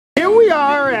here we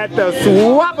are at the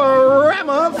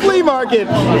Swaparama Flea Market.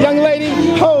 Young lady,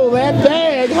 hold that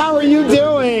bag. How are you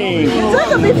doing?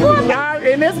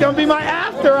 And it's going to be my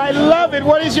after. I love it.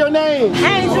 What is your name?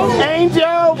 Angel.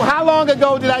 Angel, how long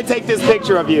ago did I take this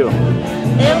picture of you?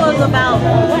 It was about,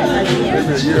 what,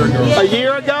 a year? A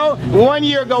year ago? 1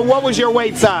 year ago, what was your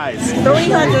weight size?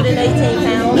 318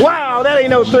 pounds. Wow, that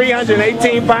ain't no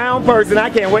 318-pound person.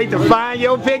 I can't wait to find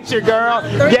your picture, girl.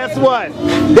 Guess what?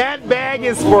 That bag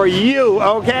is for you,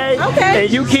 okay? Okay.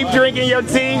 And you keep drinking your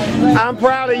tea. I'm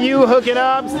proud of you hooking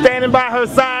up, standing by her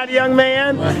side, young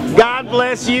man. God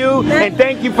bless you, and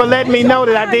thank you for letting me know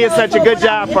that I did such a good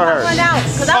job for her.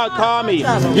 Call me.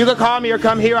 You can call me or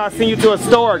come here. I'll send you to a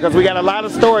store because we got a lot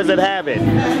of stores that have it.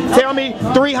 Tell me,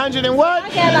 300 and what?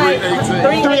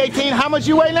 318. How much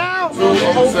you weigh now?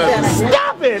 207.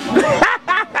 Stop it!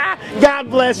 God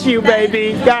bless you,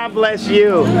 baby. God bless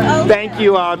you. Thank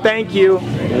you all. Thank you.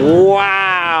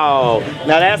 Wow.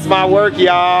 Now that's my work,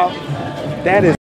 y'all. That is